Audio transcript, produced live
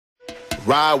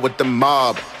ride with the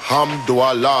mob.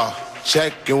 Hamdulillah,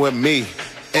 check in with me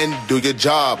and do your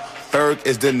job. Ferg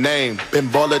is the name, Ben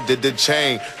Baller did the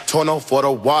chain, Torno for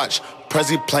the watch,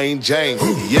 Prezi plain Jane.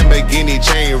 Yamagini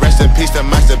chain, rest in peace to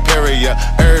my superior.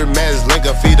 Hermes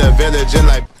Linker feed a village in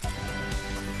like.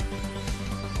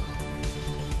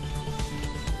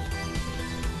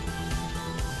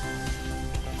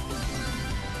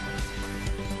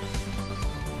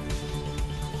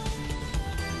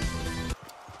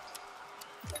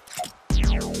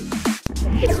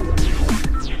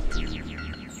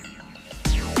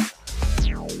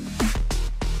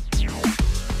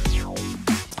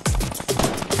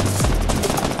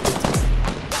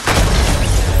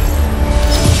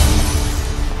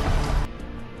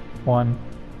 One,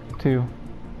 two,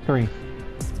 three.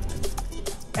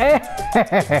 Hey!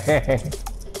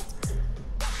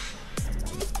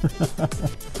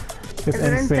 It's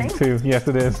in sync too. Yes,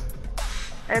 it is.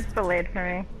 It's delayed for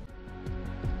me.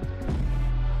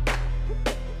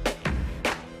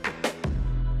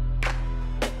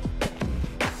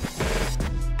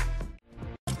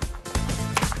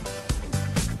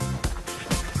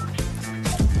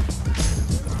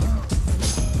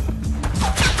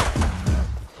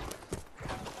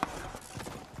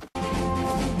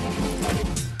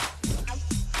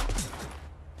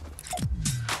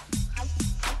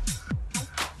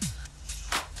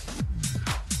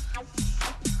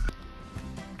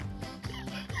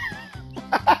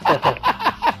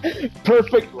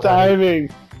 Perfect timing.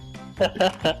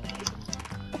 That's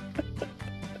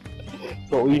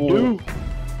what we do.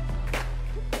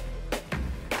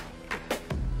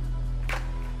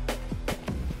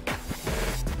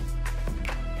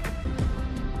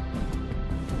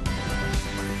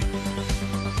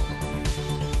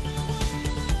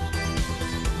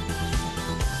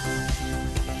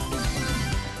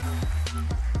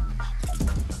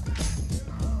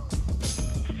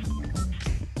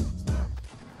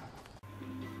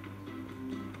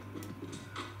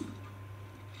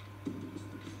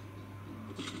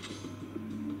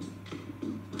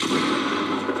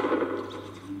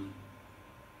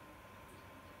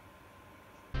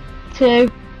 Two,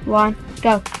 one,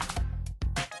 go.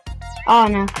 Oh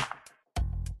no.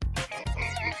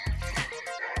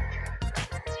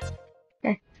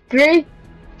 Okay. 3,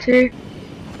 2.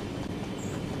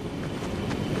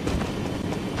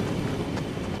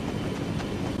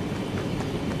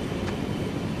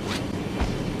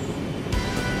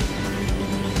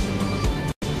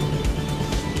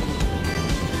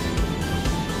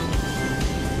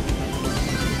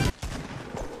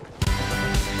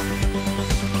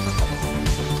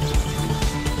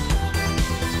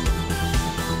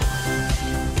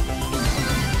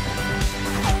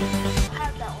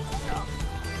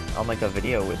 I'll make a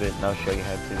video with it and I'll show you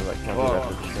how to like cover it up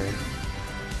with the shirt.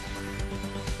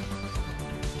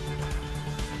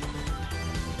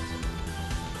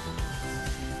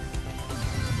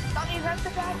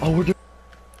 Oh, we're doing.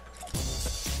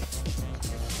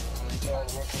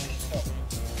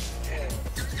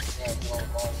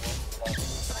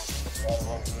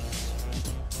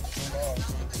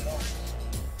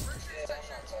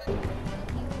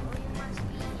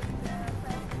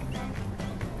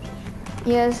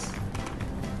 Yes.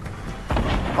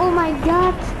 Oh my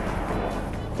god.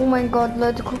 Oh my god,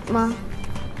 Leute, guck mal.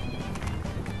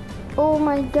 Oh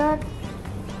my god.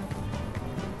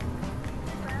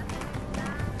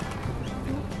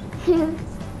 Yes.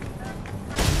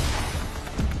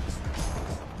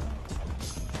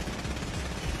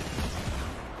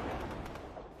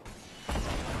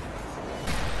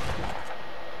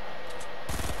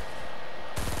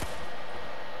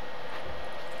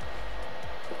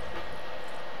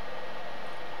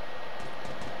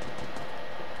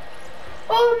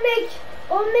 Oh Mick!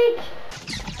 Oh Mick!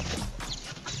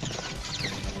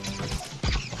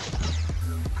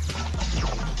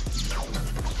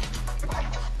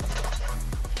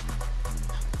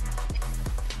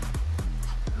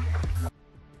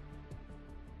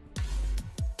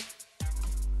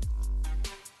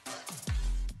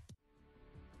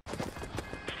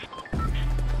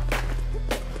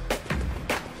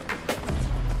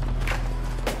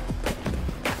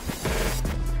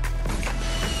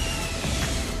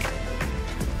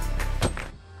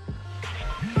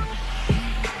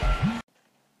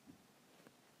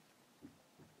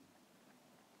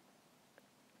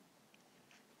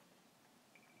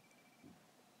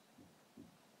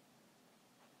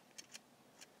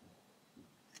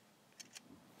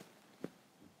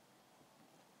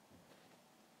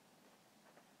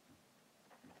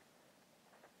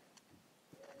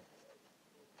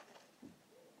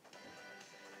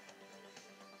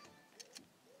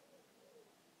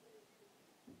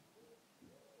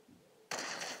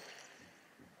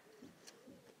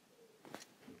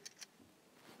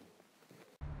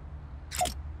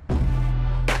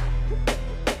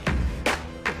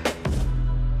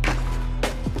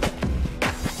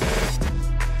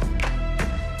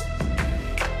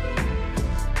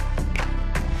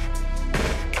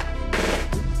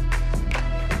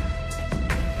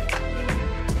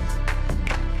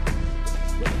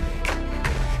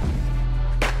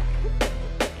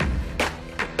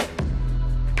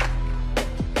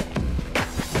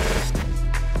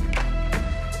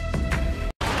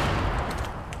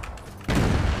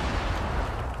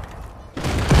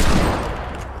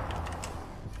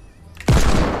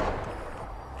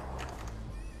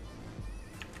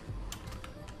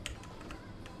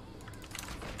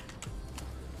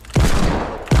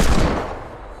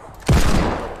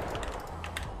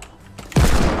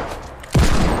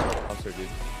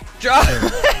 Drop.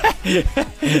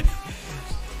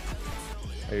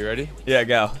 Are you ready? Yeah,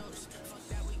 go.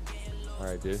 All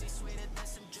right, dude.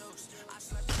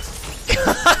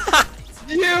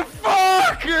 You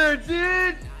fucker,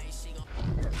 dude!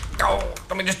 Go!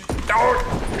 Let me just go!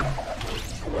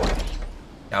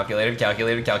 Calculated,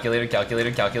 calculated, calculated,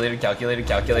 calculated, calculated, calculated,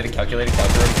 calculated, calculated,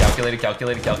 calculated, calculated,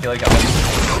 calculated, calculated, calculated.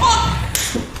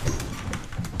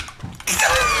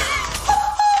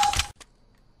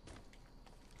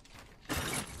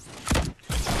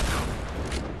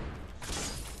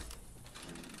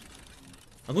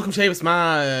 اقول لكم شيء بس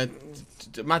ما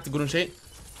تقولون شيء.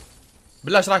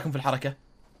 بالله ايش رايكم في الحركة؟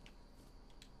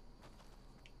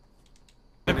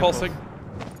 Impulsing.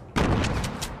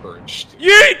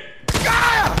 Yeet!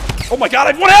 Oh my god,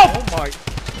 I have 1 health! Oh my.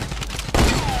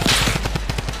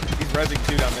 He's rezzing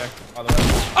 2 down there, by the way.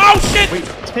 Oh shit! Wait,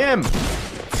 Tim!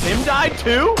 Tim died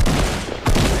too?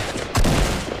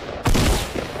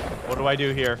 What do I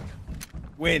do here?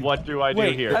 Win. What do I do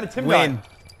here? How did Tim Win. die?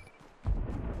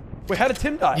 Wait, how did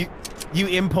Tim die? You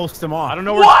impulsed him off. I don't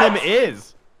know where Tim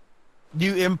is.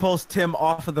 You impulsed him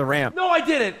off of the ramp. No, I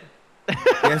didn't!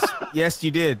 Yes,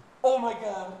 you did. Oh my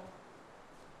god.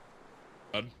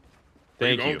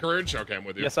 Thank Are you you. going, Courage? Okay, I'm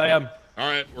with you. Yes, I am. All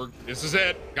right, this is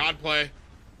it. God play.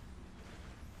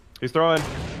 He's throwing.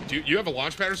 Do you have a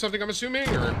launch pad or something, I'm assuming?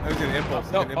 Or That was an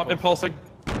impulse. No, I'm impulsing.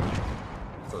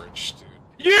 Courage,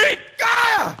 dude. Yeet!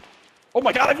 Oh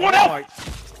my god, I have 1 health!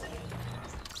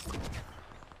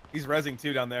 He's rezzing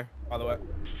 2 down there, by the way.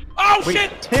 Oh Wait,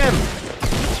 shit! Tim!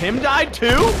 Tim died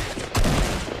too?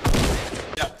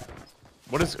 Yeah.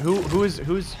 What is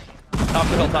who's Top of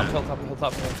the hill, top of the hill, top of the hill,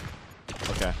 top of the hill.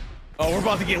 okay. Oh, we're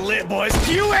about to get lit, boys.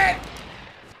 Cue it!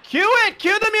 Cue it!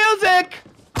 Cue the music!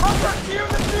 Cue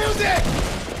the music!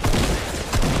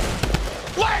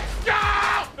 Let's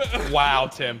go! Wow,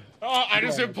 Tim. Oh, I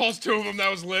just impulsed 2 of them.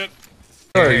 That was lit.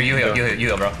 Here, you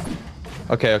heal, bro.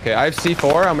 Okay, I have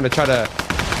C4. I'm gonna try to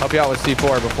help you out with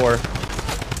C4 before.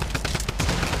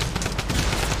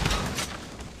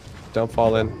 Don't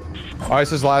fall in. All right,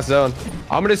 this is last zone.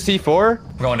 I'm gonna C4. We're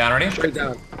going down already? Straight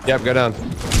down. Yep, go down.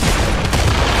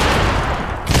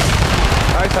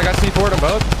 Alright, so I got C4 to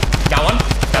both. Got one?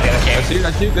 Got the other game.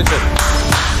 That's you, good shit.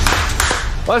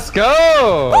 Let's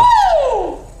go! Woo!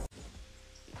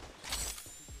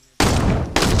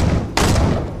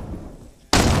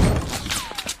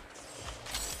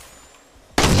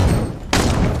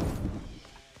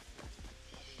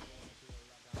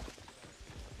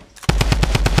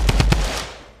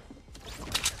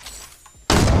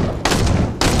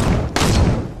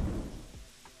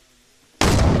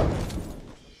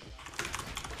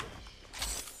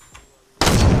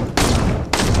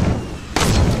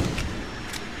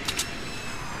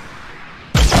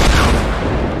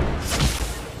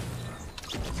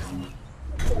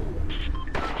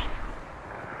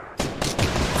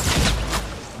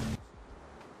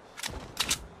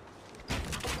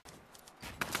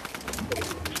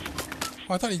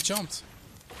 Oh, I thought he jumped.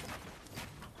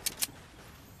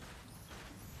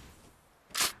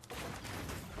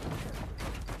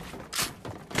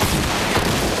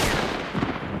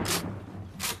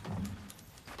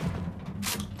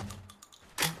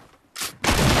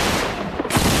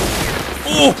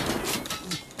 Oh!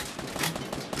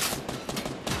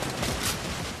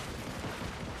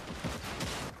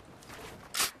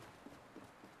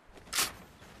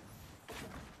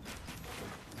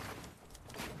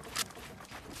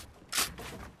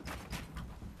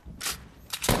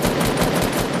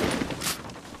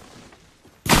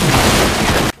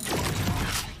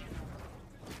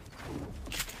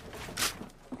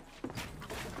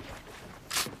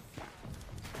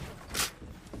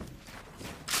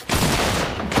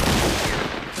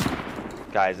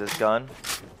 Guys, this gun.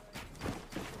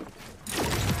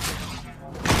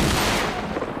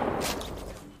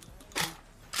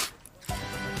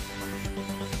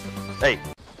 Hey.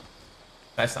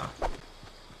 Nice knock.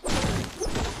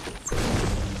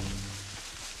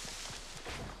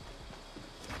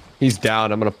 He's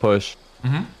down. I'm gonna push.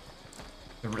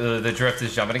 The drift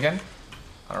is jumping again.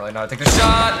 I don't really know how to take the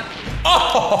shot.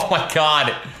 Oh my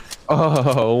god. Oh,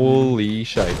 holy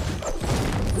shite.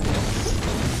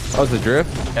 That was the drift?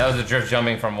 That was the drift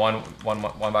jumping from one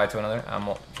by to another. I'm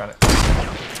trying to.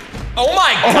 Oh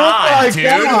my god, dude!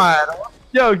 God.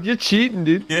 Yo, you're cheating,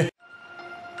 dude. Yeah.